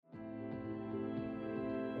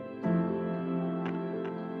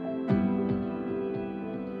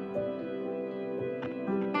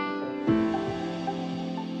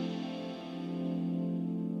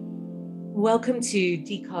Welcome to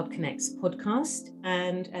Decarb Connect's podcast.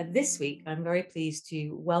 And this week, I'm very pleased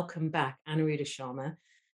to welcome back Anuruddha Sharma,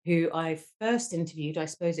 who I first interviewed, I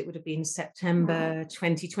suppose it would have been September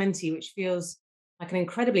 2020, which feels like an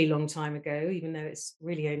incredibly long time ago, even though it's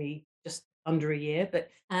really only just under a year. But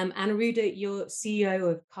Anuruddha, you're CEO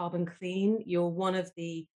of Carbon Clean. You're one of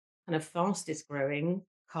the kind of fastest growing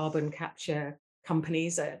carbon capture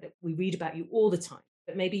companies that we read about you all the time.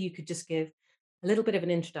 But maybe you could just give a little bit of an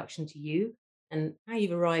introduction to you and how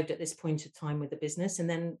you've arrived at this point of time with the business, and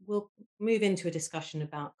then we'll move into a discussion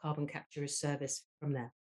about carbon capture as service from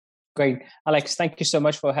there. Great. Alex, thank you so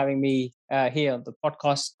much for having me here on the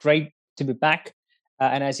podcast. Great to be back.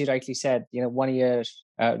 And as you rightly said, 1 year,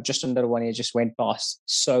 just under 1 year just went past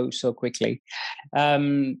so quickly.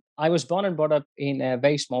 I was born and brought up in a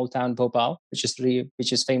very small town, Bhopal, which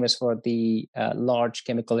is famous for the large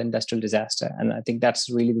chemical industrial disaster. And I think that's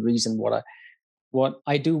really the reason what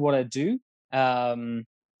I do.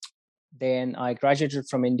 Then I graduated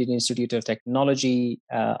from Indian Institute of Technology,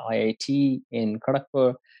 IIT in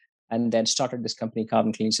Kharagpur, and then started this company,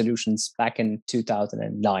 Carbon Clean Solutions, back in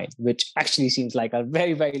 2009, which actually seems like a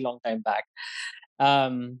very, very long time back.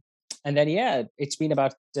 And then, it's been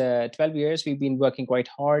about 12 years. We've been working quite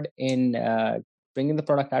hard in bringing the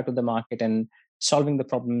product out to the market and solving the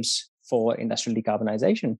problems for industrial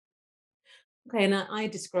decarbonization. Okay, and I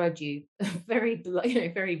described you very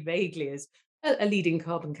vaguely as a leading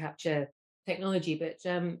carbon capture technology, but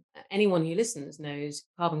anyone who listens knows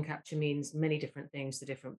carbon capture means many different things to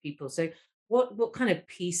different people. So, what kind of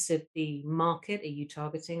piece of the market are you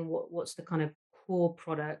targeting? What's the kind of core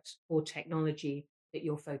product or technology that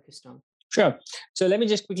you're focused on? Sure. So let me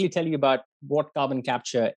just quickly tell you about what carbon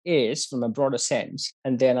capture is from a broader sense,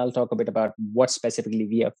 and then I'll talk a bit about what specifically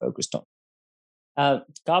we are focused on.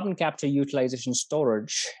 Carbon capture utilization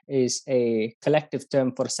storage is a collective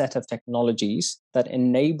term for a set of technologies that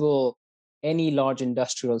enable any large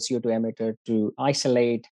industrial CO2 emitter to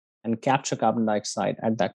isolate and capture carbon dioxide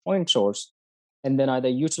at that point source, and then either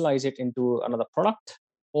utilize it into another product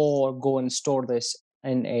or go and store this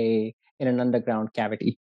in an underground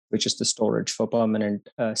cavity, which is the storage for permanent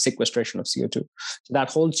sequestration of CO2. So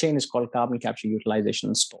that whole chain is called carbon capture utilization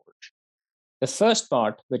and storage. The first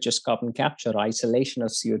part, which is carbon capture, isolation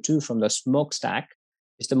of CO2 from the smokestack,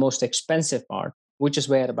 is the most expensive part, which is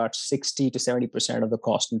where about 60 to 70% of the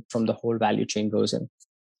cost from the whole value chain goes in.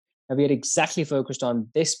 Now, we are exactly focused on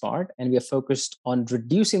this part, and we are focused on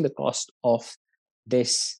reducing the cost of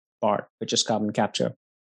this part, which is carbon capture.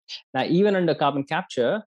 Now, even under carbon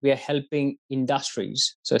capture, we are helping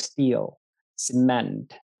industries, so steel,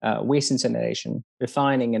 cement, waste incineration,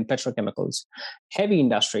 refining, and petrochemicals. Heavy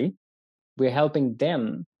industry, we're helping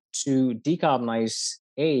them to decarbonize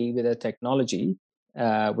with a technology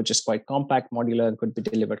which is quite compact, modular, and could be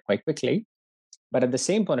delivered quite quickly. But at the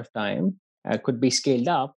same point of time, could be scaled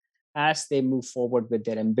up as they move forward with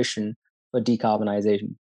their ambition for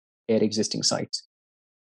decarbonization, their existing sites.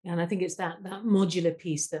 And I think it's that modular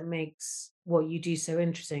piece that makes what you do so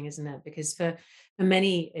interesting, isn't it? Because for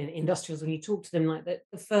many industrials, when you talk to them, like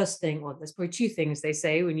the first thing, or there's probably two things they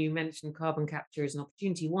say when you mention carbon capture as an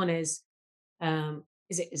opportunity. One is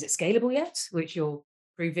it scalable yet? Which you're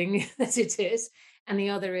proving that it is. And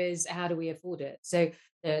the other is, how do we afford it? So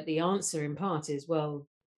the answer in part is, well,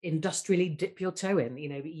 industrially dip your toe in,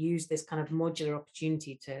 use this kind of modular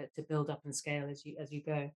opportunity to build up and scale as you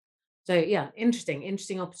go. So yeah,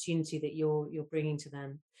 interesting opportunity that you're bringing to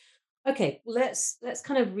them. Okay, let's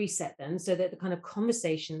kind of reset then, so that the kind of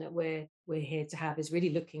conversation that we're here to have is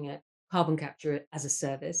really looking at carbon capture as a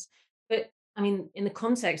service. But I mean, in the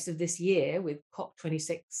context of this year, with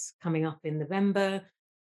COP26 coming up in November,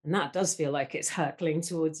 and that does feel like it's hurtling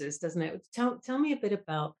towards us, doesn't it? Tell me a bit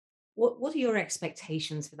about what are your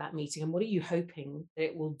expectations for that meeting, and what are you hoping that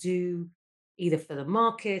it will do, either for the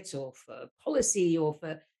market or for policy, or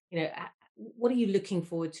for what are you looking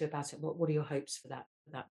forward to about it? What are your hopes for that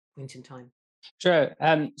point in time? Sure.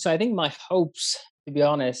 So I think my hopes, to be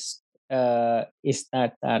honest, is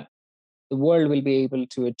that the world will be able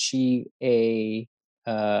to achieve an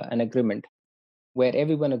agreement where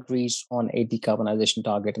everyone agrees on a decarbonization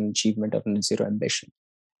target and achievement of net zero ambition.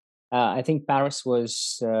 I think Paris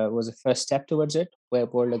was a first step towards it, where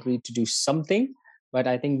world agreed to do something. But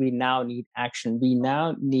I think we now need action. We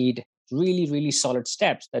now need really solid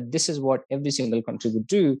steps, that this is what every single country would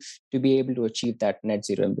do to be able to achieve that net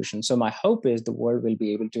zero ambition. So my hope is the world will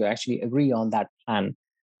be able to actually agree on that plan,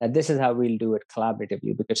 that this is how we'll do it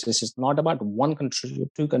collaboratively, because this is not about one country or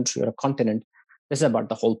two country or a continent. This is about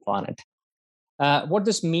the whole planet. What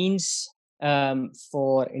this means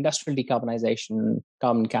for industrial decarbonization,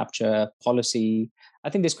 carbon capture policy, I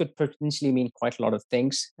think this could potentially mean quite a lot of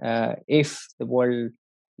things. If the world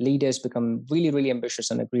leaders become really, really ambitious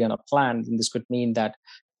and agree on a plan, then this could mean that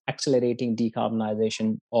accelerating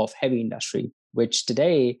decarbonization of heavy industry, which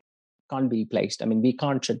today can't be replaced. I mean, we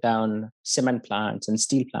can't shut down cement plants and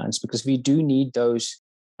steel plants because we do need those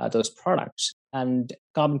products. And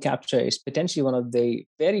carbon capture is potentially one of the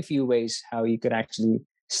very few ways how you could actually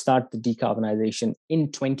start the decarbonization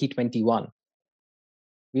in 2021.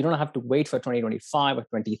 We don't have to wait for 2025 or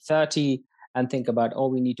 2030 and think about, oh,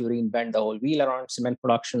 we need to reinvent the whole wheel around cement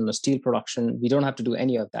production or steel production. We don't have to do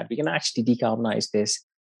any of that. We can actually decarbonize this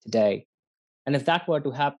today. And if that were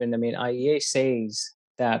to happen, I mean, IEA says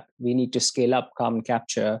that we need to scale up carbon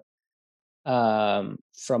capture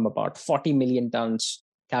from about 40 million tons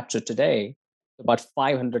captured today to about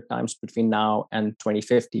 500 times between now and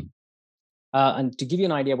 2050. And to give you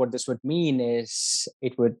an idea what this would mean is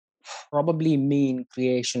it would probably mean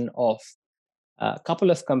creation of a couple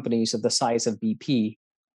of companies of the size of BP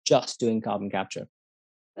just doing carbon capture.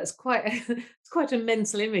 That's quite it's quite a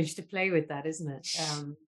mental image to play with that, isn't it?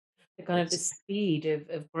 The kind of the Yes. speed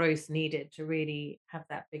of growth needed to really have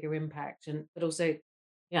that bigger impact, and but also,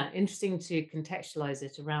 yeah, interesting to contextualize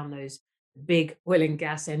it around those big oil and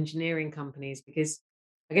gas engineering companies, because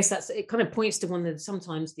I guess that's it. Kind of points to one of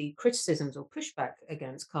sometimes the criticisms or pushback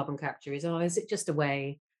against carbon capture is, oh, is it just a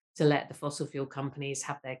way to let the fossil fuel companies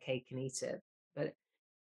have their cake and eat it? But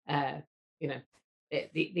uh, you know,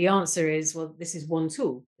 the answer is, well, this is one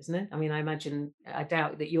tool, isn't it? I mean, I imagine, I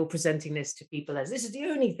doubt that you're presenting this to people as this is the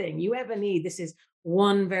only thing you ever need. This is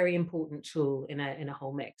one very important tool in a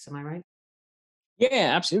whole mix. Am I right?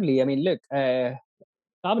 Yeah, absolutely. I mean, look,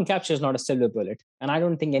 carbon capture is not a silver bullet, and I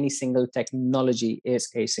don't think any single technology is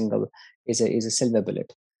a silver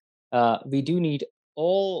bullet. We do need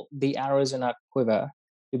all the arrows in our quiver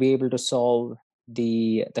to be able to solve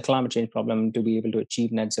the climate change problem, to be able to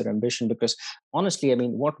achieve net zero ambition. Because honestly, I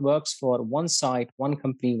mean, what works for one site, one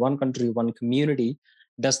company, one country, one community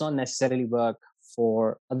does not necessarily work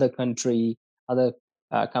for other country, other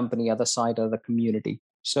company, other site, other community.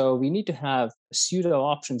 So we need to have pseudo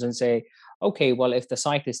options and say, okay, well, if the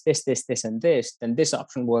site is this, this, this, and this, then this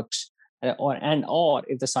option works, or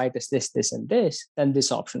if the site is this, this, and this, then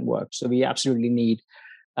this option works. So we absolutely need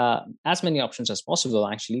as many options as possible,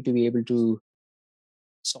 actually, to be able to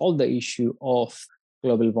solve the issue of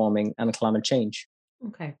global warming and climate change.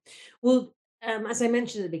 Okay. Well, as I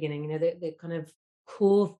mentioned at the beginning, the kind of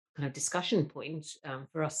core kind of discussion point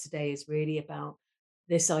for us today is really about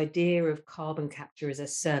this idea of carbon capture as a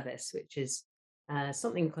service, which is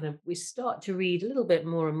something kind of we start to read a little bit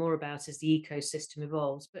more and more about as the ecosystem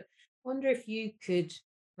evolves. But I wonder if you could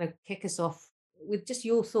kind of kick us off with just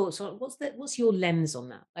your thoughts on what's your lens on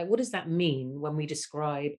that? Like, what does that mean when we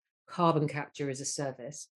describe carbon capture as a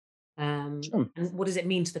service? Sure. And what does it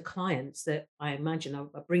mean to the clients that I imagine are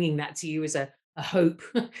bringing that to you as a hope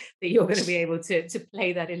that you're going to be able to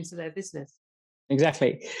play that into their business?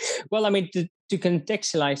 Exactly. Well, I mean, to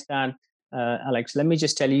contextualize that, Alex, let me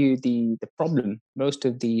just tell you the problem most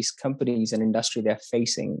of these companies and industry they're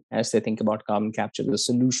facing as they think about carbon capture, the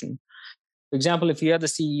solution. For example, if you're the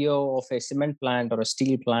CEO of a cement plant or a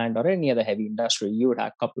steel plant or any other heavy industry, you would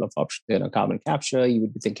have a couple of options. Carbon capture. You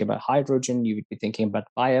would be thinking about hydrogen. You would be thinking about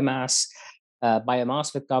biomass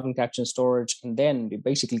with carbon capture and storage, and then you're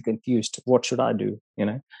basically confused. What should I do?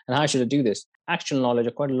 And how should I do this? Actual knowledge,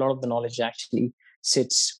 or quite a lot of the knowledge, actually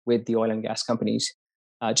sits with the oil and gas companies,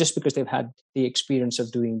 just because they've had the experience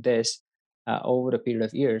of doing this over a period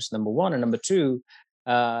of years. Number one, and number two.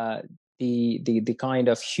 The kind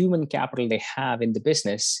of human capital they have in the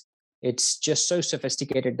business, it's just so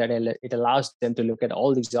sophisticated that it allows them to look at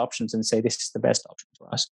all these options and say this is the best option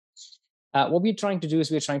for us. What we're trying to do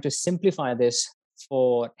is we're trying to simplify this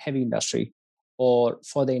for heavy industry or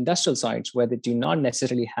for the industrial sites where they do not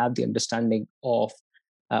necessarily have the understanding of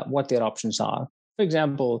what their options are. For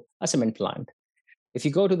example, a cement plant. If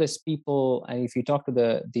you go to these people and if you talk to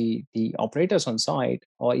the operators on site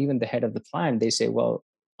or even the head of the plant, they say, well,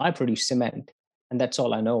 I produce cement and that's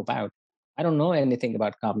all I know about. I don't know anything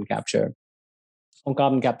about carbon capture or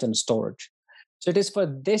carbon capture and storage. So it is for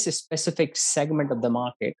this specific segment of the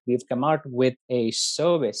market, we've come out with a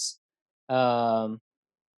service um,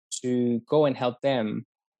 to go and help them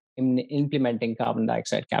in implementing carbon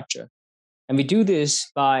dioxide capture. And we do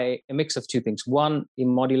this by a mix of two things. One, a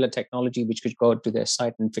modular technology, which could go to their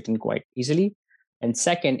site and fit in quite easily. And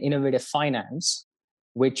second, innovative finance,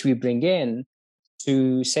 which we bring in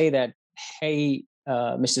to say that, hey,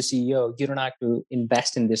 Mr. CEO, you don't have to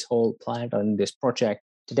invest in this whole plant or in this project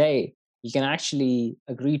today. you can actually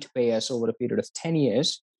agree to pay us over a period of 10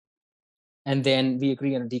 years, and then we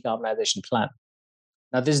agree on a decarbonization plan.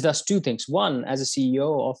 Now, this does two things. One, as a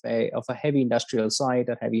CEO of a heavy industrial site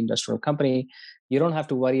or heavy industrial company, you don't have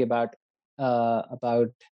to worry about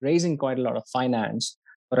raising quite a lot of finance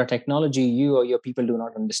for a technology you or your people do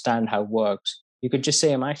not understand how it works. You could just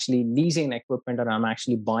say, I'm actually leasing equipment or I'm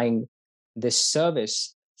actually buying this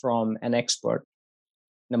service from an expert.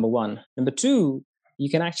 Number one. Number two, you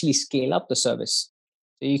can actually scale up the service.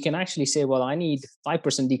 So you can actually say, well, I need 5%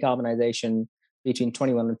 decarbonization between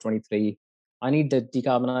 21 and 23. I need the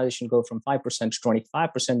decarbonization go from 5% to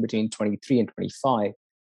 25% between 23 and 25.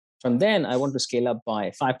 From then, I want to scale up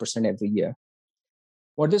by 5% every year.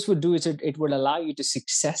 What this would do is it would allow you to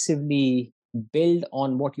successively build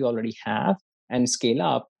on what you already have and scale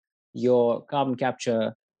up your carbon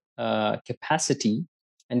capture capacity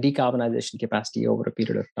and decarbonization capacity over a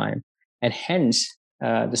period of time. And hence,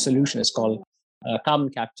 the solution is called carbon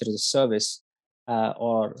capture as a service,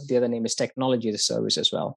 or the other name is technology as a service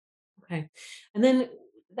as well. Okay. And then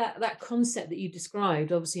that concept that you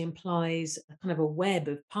described obviously implies a kind of a web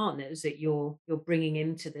of partners that you're bringing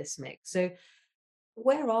into this mix. So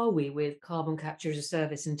where are we with carbon capture as a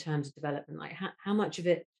service in terms of development? Like how much of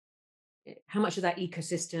it, how much of that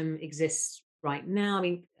ecosystem exists right now? I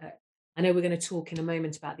mean, I know we're going to talk in a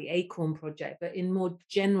moment about the Acorn project, but in more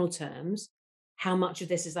general terms, how much of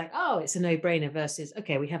this is like, oh, it's a no-brainer versus,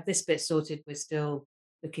 okay, we have this bit sorted, we're still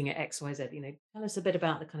looking at X, Y, Z. Tell us a bit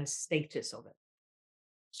about the kind of status of it.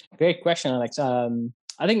 Great question, Alex.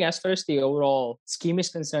 I think as far as the overall scheme is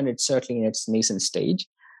concerned, it's certainly in its nascent stage.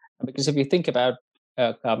 Because if you think about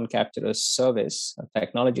carbon capture as service,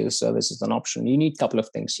 technology as a service as an option, you need a couple of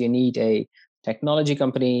things. You need a technology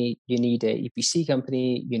company, you need a EPC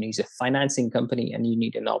company, you need a financing company, and you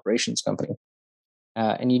need an operations company.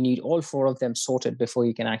 And you need all four of them sorted before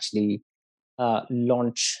you can actually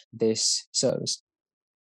launch this service.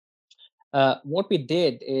 What we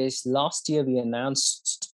did is last year we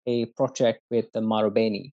announced a project with the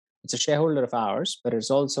Marubeni. It's a shareholder of ours, but it's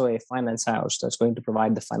also a finance house that's going to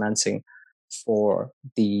provide the financing for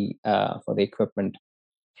the equipment.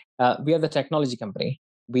 We are the technology company.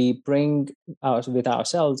 We bring with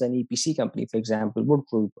ourselves an EPC company, for example, Wood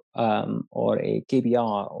Group, or a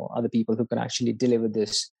KBR, or other people who can actually deliver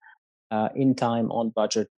this in time, on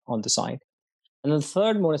budget, on the site. And the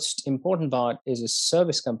third most important part is a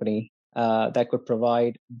service company that could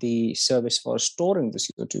provide the service for storing the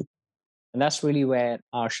CO2. And that's really where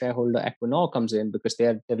our shareholder Equinor comes in, because they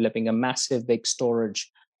are developing a massive big storage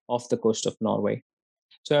off the coast of Norway.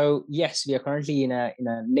 So yes, we are currently in a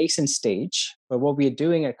nascent stage, but what we are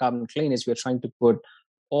doing at Carbon Clean is we're trying to put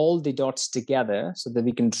all the dots together so that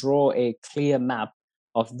we can draw a clear map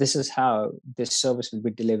of this is how this service will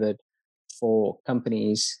be delivered for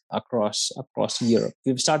companies across Europe.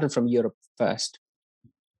 We've started from Europe first.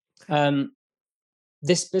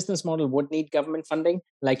 This business model would need government funding,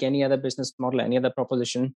 like any other business model, any other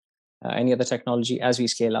proposition, any other technology. As we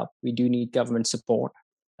scale up, we do need government support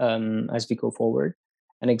as we go forward.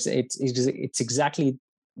 And it's exactly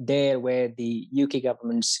there where the UK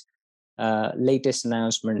government's latest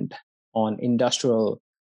announcement on industrial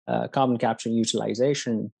carbon capture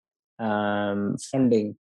utilization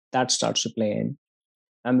funding, that starts to play in.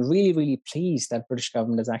 I'm really, really pleased that British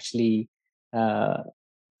government has actually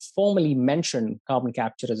formally mentioned carbon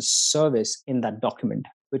capture as a service in that document,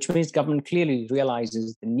 which means government clearly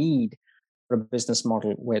realizes the need for a business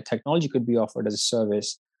model where technology could be offered as a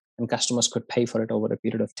service and customers could pay for it over a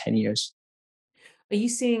period of 10 years. Are you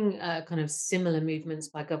seeing kind of similar movements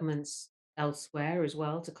by governments elsewhere as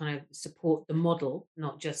well to kind of support the model,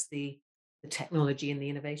 not just the technology and the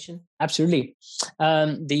innovation? Absolutely.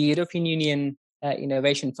 The European Union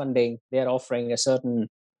innovation funding, they're offering a certain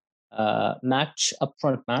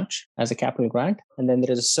upfront match as a capital grant. And then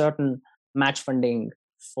there is a certain match funding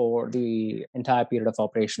for the entire period of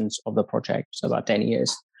operations of the project, so about 10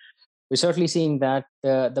 years. We're certainly seeing that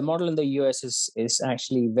the model in the US is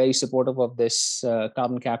actually very supportive of this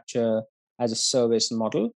carbon capture as a service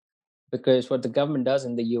model, because what the government does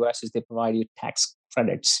in the US is they provide you tax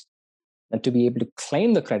credits. And to be able to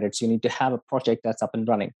claim the credits, you need to have a project that's up and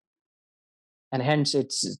running. And hence,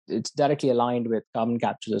 it's directly aligned with carbon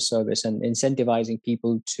capture as a service and incentivizing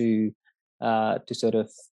people to sort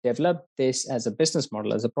of develop this as a business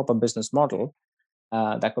model, as a proper business model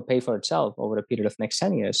that could pay for itself over a period of next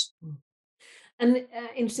 10 years. And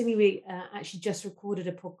interestingly, we actually just recorded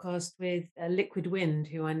a podcast with Liquid Wind,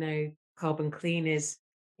 who I know Carbon Clean is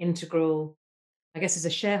integral, I guess, as a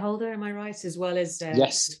shareholder, am I right? As well as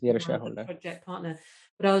Yes, we are a shareholder. project partner.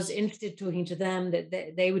 But I was interested talking to them that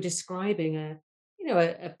they were describing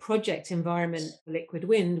a project environment for Liquid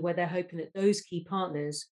Wind where they're hoping that those key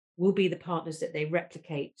partners will be the partners that they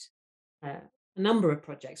replicate uh, a number of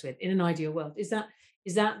projects with in an ideal world. Is that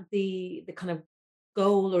the kind of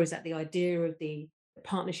goal, or is that the idea of the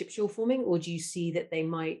partnerships you're forming, or do you see that they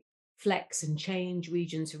might flex and change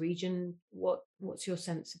region to region? What's your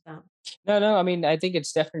sense of that? No, no. I mean, I think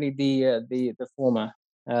it's definitely the former.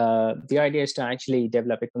 The idea is to actually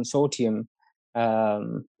develop a consortium,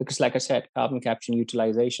 because, like I said, carbon capture and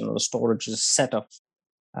utilization or storage is a set of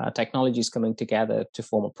technologies coming together to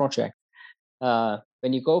form a project.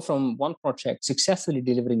 When you go from one project, successfully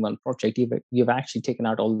delivering one project, you've actually taken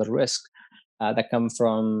out all the risk that come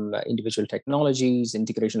from individual technologies,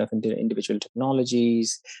 integration of individual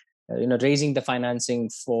technologies, raising the financing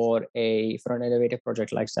for an innovative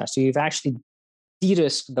project like that. So you've actually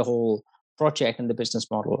de-risk the whole project and the business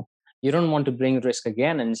model. You don't want to bring risk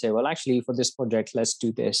again and say, well, actually, for this project, let's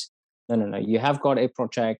do this. No, no, no. You have got a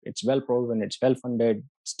project. It's well proven. It's well funded.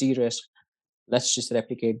 It's de-risk. Let's just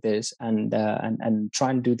replicate this and try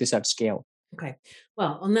and do this at scale. Okay.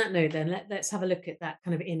 Well, on that note, then let's have a look at that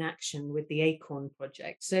kind of in action with the Acorn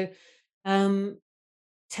project. So, um,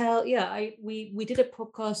 tell yeah, we did a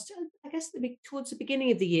podcast, I guess towards the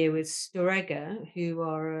beginning of the year with Storega, who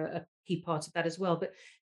are a key part of that as well. But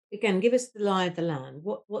again, give us the lie of the land.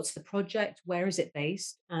 What's the project? Where is it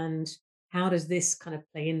based? And how does this kind of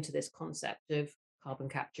play into this concept of carbon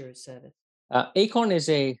capture as service? Acorn is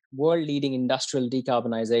a world leading industrial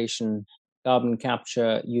decarbonization, carbon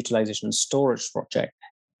capture, utilization, storage project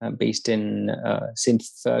based in St.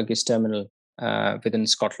 Fergus Terminal within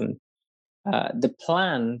Scotland.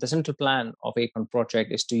 The central plan of Acorn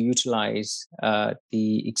project is to utilize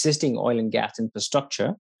the existing oil and gas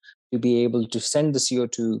infrastructure to be able to send the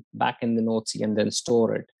CO2 back in the North Sea and then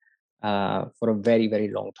store it for a very, very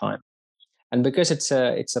long time. And because it's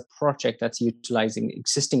a project that's utilizing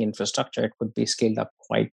existing infrastructure, it could be scaled up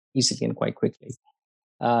quite easily and quite quickly.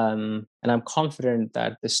 And I'm confident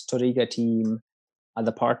that the Storiga team and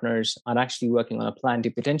the partners are actually working on a plan to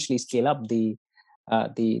potentially scale up the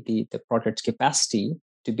project's capacity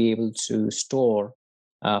to be able to store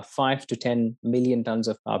 5 to 10 million tons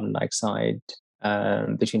of carbon dioxide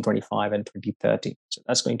between 25 and 2030. So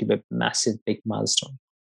that's going to be a massive, big milestone.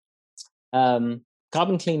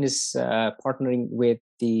 Carbon Clean is partnering with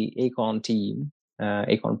the Acorn team,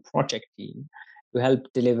 Acorn project team, to help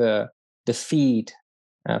deliver the feed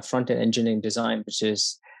front-end engineering design, which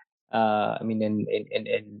is, I mean,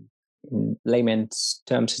 in layman's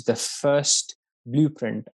terms, is the first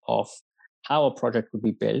blueprint of how a project would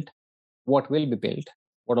be built, what will be built,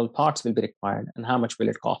 what all parts will be required, and how much will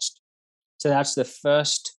it cost. So that's the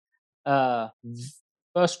uh,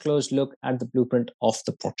 first close look at the blueprint of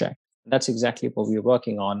the project. That's exactly what we're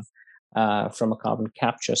working on from a carbon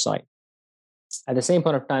capture side. At the same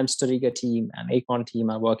point of time, Storiga team and Acorn team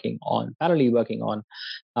are parallelly working on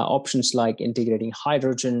options like integrating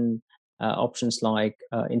hydrogen, options like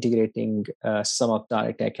integrating some of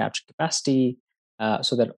direct air capture capacity,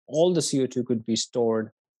 so that all the CO2 could be stored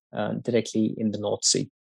directly in the North Sea.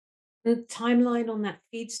 And timeline on that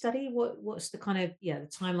feed study? What's the kind of the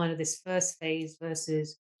timeline of this first phase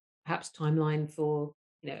versus perhaps timeline for,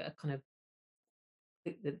 a kind of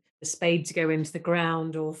the spade to go into the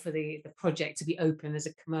ground, or for the project to be open as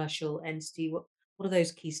a commercial entity? What are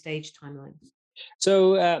those key stage timelines?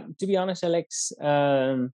 So, to be honest, Alex,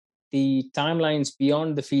 the timelines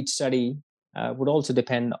beyond the feed study would also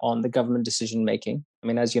depend on the government decision making. I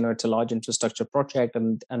mean, as you know, it's a large infrastructure project,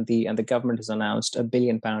 and the government has announced £1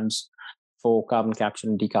 billion for carbon capture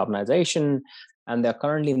and decarbonization, and they're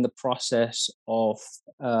currently in the process of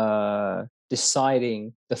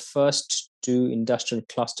deciding the first two industrial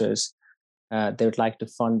clusters they would like to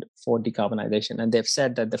fund for decarbonization, and they've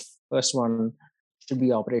said that the first one should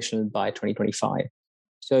be operational by 2025.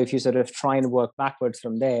 So if you sort of try and work backwards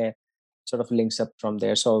from there, sort of links up from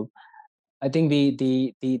there. So I think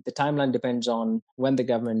the timeline depends on when the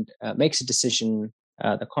government makes a decision,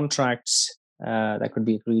 the contracts that could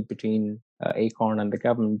be agreed between Acorn and the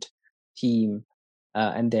government team,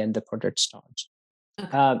 and then the project starts.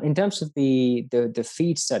 Okay. In terms of the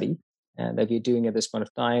feed study that we're doing at this point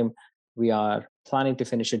of time, we are planning to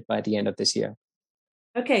finish it by the end of this year.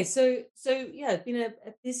 Okay, so yeah, it's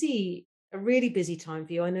been a really busy time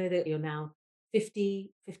for you. I know that you're now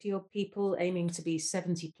 50 odd people, aiming to be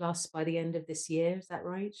 70 plus by the end of this year. Is that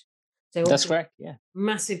right? So That's obviously correct. Yeah.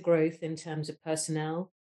 massive growth in terms of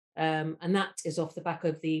personnel. And that is off the back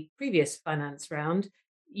of the previous finance round.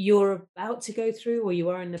 You're about to go through, or you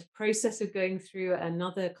are in the process of going through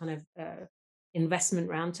another kind of investment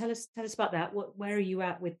round. Tell us about that. Where are you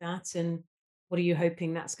at with that? And what are you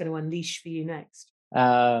hoping that's going to unleash for you next?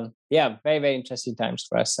 Yeah, very very interesting times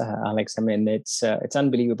for us, Alex. I mean, it's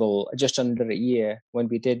unbelievable. Just under a year when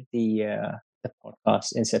we did the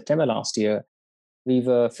podcast in September last year, we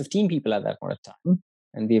were 15 people at that point of time,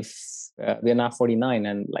 and we're now 49,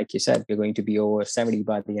 and like you said, we're going to be over 70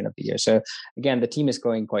 by the end of the year. So again, the team is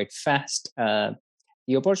growing quite fast.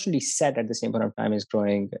 The opportunity set at the same point of time is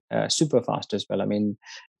growing super fast as well. I mean,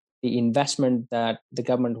 the investment that the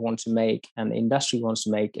government wants to make and the industry wants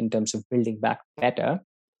to make in terms of building back better,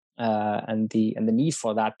 and the need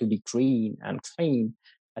for that to be green and clean,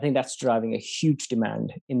 I think that's driving a huge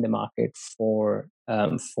demand in the market for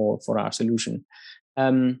our solution.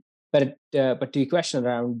 But to your question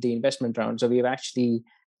around the investment round, so we've actually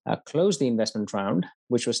closed the investment round,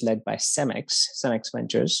 which was led by Cemex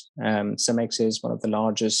Ventures. Cemex is one of the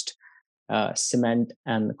largest cement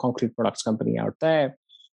and concrete products company out there.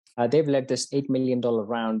 They've led this $8 million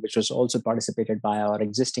round, which was also participated by our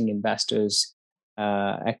existing investors,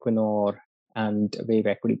 Equinor and Wave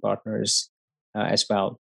Equity Partners as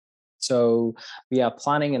well. So we are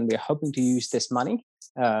planning and we are hoping to use this money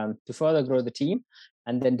to further grow the team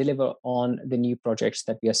and then deliver on the new projects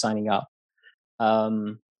that we are signing up.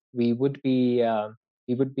 We would be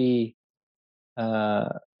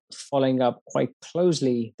following up quite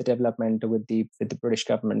closely the development with the British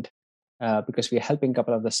government, because we are helping a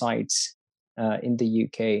couple of the sites in the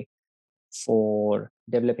UK for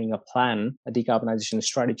developing a plan, a decarbonization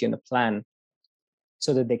strategy and a plan,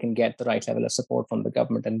 so that they can get the right level of support from the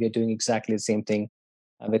government. And we're doing exactly the same thing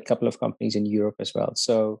with a couple of companies in Europe as well.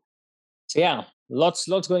 So yeah, lots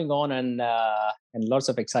going on, and lots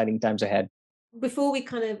of exciting times ahead. Before we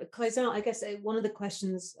kind of close out, I guess one of the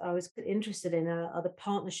questions I was interested in are the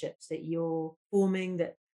partnerships that you're forming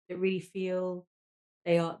that really feel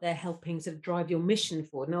they're helping sort of drive your mission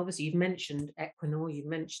forward. And obviously, you've mentioned Equinor, you've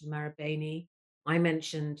mentioned Marubeni, I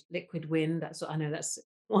mentioned Liquid Wind. I know that's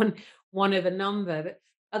one of a number, but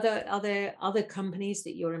are there other companies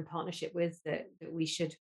that you're in partnership with that we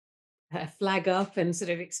should flag up and sort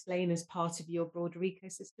of explain as part of your broader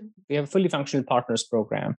ecosystem? We have a fully functional partners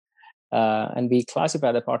program, and we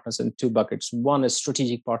classify the partners in two buckets. One is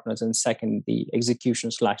strategic partners, and second, the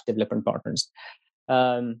execution/development partners.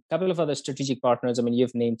 Couple of other strategic partners, I mean,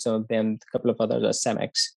 you've named some of them. A couple of others are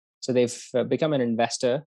Cemex. So they've become an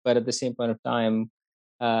investor, but at the same point of time,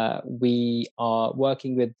 we are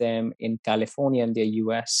working with them in California and the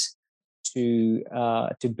US to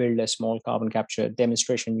build a small carbon capture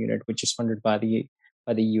demonstration unit, which is funded by the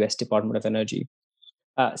US Department of Energy.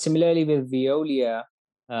 Similarly, with Veolia,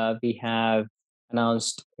 we have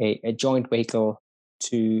announced a joint vehicle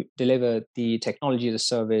to deliver the technology as a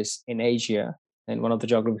service in Asia, in one of the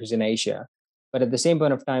geographies in Asia. But at the same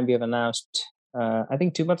point of time, we have announced, I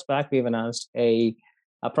think 2 months back, we have announced a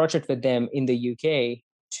project with them in the UK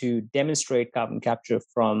to demonstrate carbon capture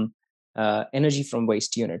from energy from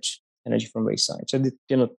waste units, energy from waste side. So,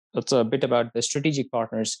 that's a bit about the strategic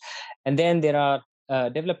partners. And then there are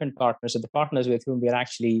development partners, or the partners with whom we are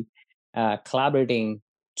actually collaborating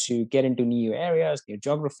to get into new areas, new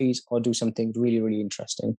geographies, or do something really, really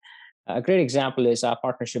interesting. A great example is our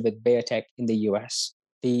partnership with BayerTech in the US.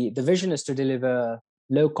 The vision is to deliver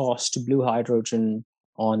low cost blue hydrogen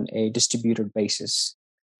on a distributed basis.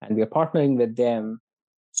 And we are partnering with them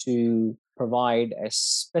to provide a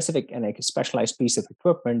specific and a specialized piece of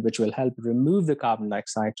equipment which will help remove the carbon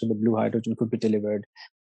dioxide so the blue hydrogen could be delivered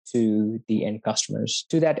to the end customers.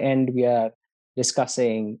 To that end, we are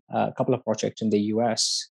discussing a couple of projects in the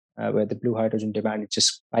US where the blue hydrogen demand is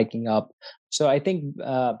just spiking up. So I think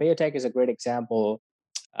BayerTech is a great example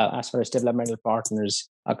as far as developmental partners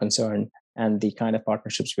are concerned and the kind of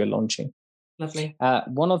partnerships we're launching. Lovely.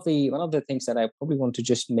 One of the things that I probably want to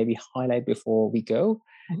just maybe highlight before we go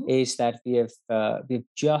is that we've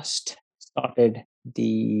just started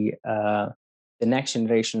the next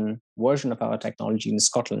generation version of our technology in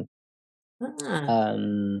Scotland.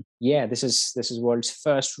 Yeah, this is world's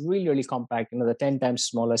first really compact, the 10 times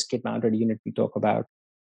smaller skid mounted unit we talk about.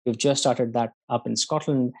 We've just started that up in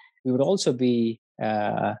Scotland. We would also be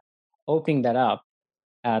opening that up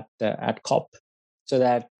at COP, so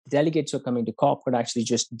that delegates who are coming to COP could actually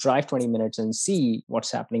just drive 20 minutes and see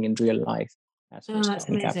what's happening in real life as far as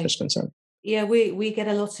carbon capture is concerned. Yeah, we get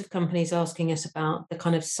a lot of companies asking us about the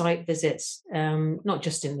kind of site visits, not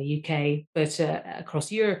just in the UK, but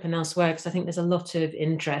across Europe and elsewhere, because I think there's a lot of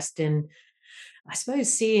interest in, I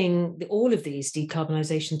suppose, seeing all of these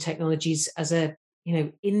decarbonisation technologies as a,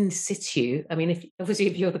 in situ. I mean,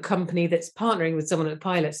 if you're the company that's partnering with someone at the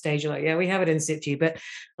pilot stage, you're like, yeah, we have it in situ. But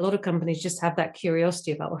a lot of companies just have that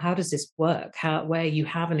curiosity about, well, how does this work? Where you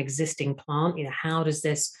have an existing plant, how does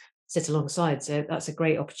this sit alongside. So that's a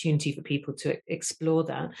great opportunity for people to explore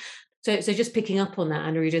that. So just picking up on that,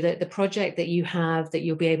 Anuruddha, the project that you have that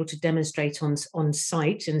you'll be able to demonstrate on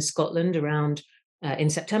site in Scotland around in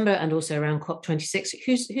September and also around COP26.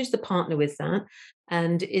 Who's the partner with that?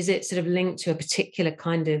 And is it sort of linked to a particular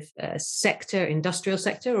kind of sector, industrial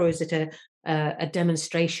sector, or is it a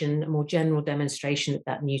demonstration, a more general demonstration of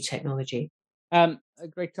that new technology? A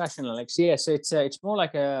great question, Alex. Yeah, so it's more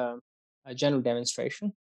like a general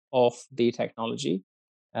demonstration of the technology,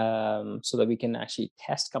 so that we can actually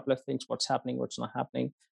test a couple of things: what's happening, what's not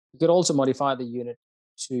happening. We could also modify the unit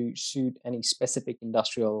to suit any specific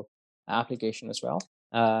industrial application as well.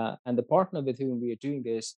 And the partner with whom we are doing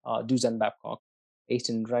this are Doosan and Babcock, based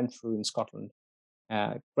in Renfrew in Scotland.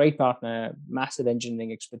 Great partner, massive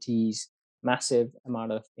engineering expertise, massive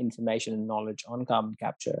amount of information and knowledge on carbon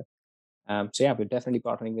capture. So yeah, we're definitely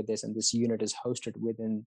partnering with this, and this unit is hosted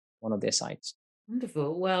within one of their sites.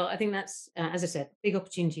 Wonderful. Well, I think that's, as I said, big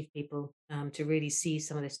opportunity for people to really see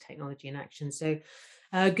some of this technology in action. So,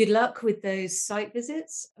 good luck with those site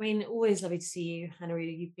visits. I mean, always lovely to see you, Hannah.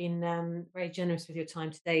 You've been very generous with your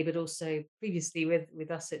time today, but also previously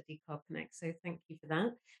with us at Decarb Connect. So, thank you for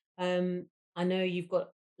that. I know you've got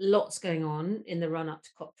lots going on in the run up to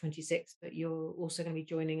COP26, but you're also going to be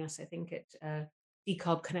joining us, I think, at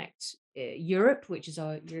Decarb Connect Europe, which is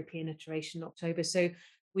our European iteration in October. So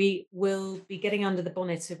we will be getting under the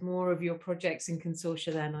bonnet of more of your projects and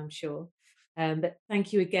consortia then, I'm sure. But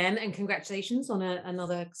thank you again and congratulations on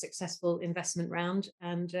another successful investment round.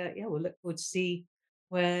 And yeah, we'll look forward to see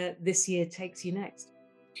where this year takes you next.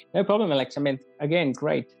 No problem, Alex. I mean, again,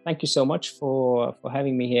 great. Thank you so much for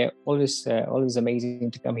having me here. Always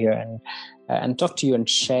amazing to come here and talk to you and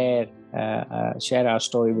share our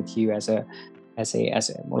story with you as a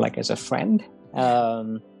more like as a friend.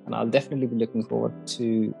 And I'll definitely be looking forward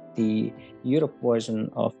to the Europe version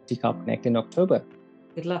of Decarb Connect in October.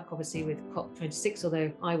 Good luck, obviously, with COP26,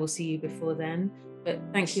 although I will see you before then. But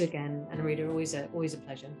thank you again, Anuruddha. Always a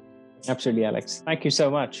pleasure. Absolutely, Alex. Thank you so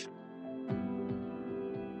much.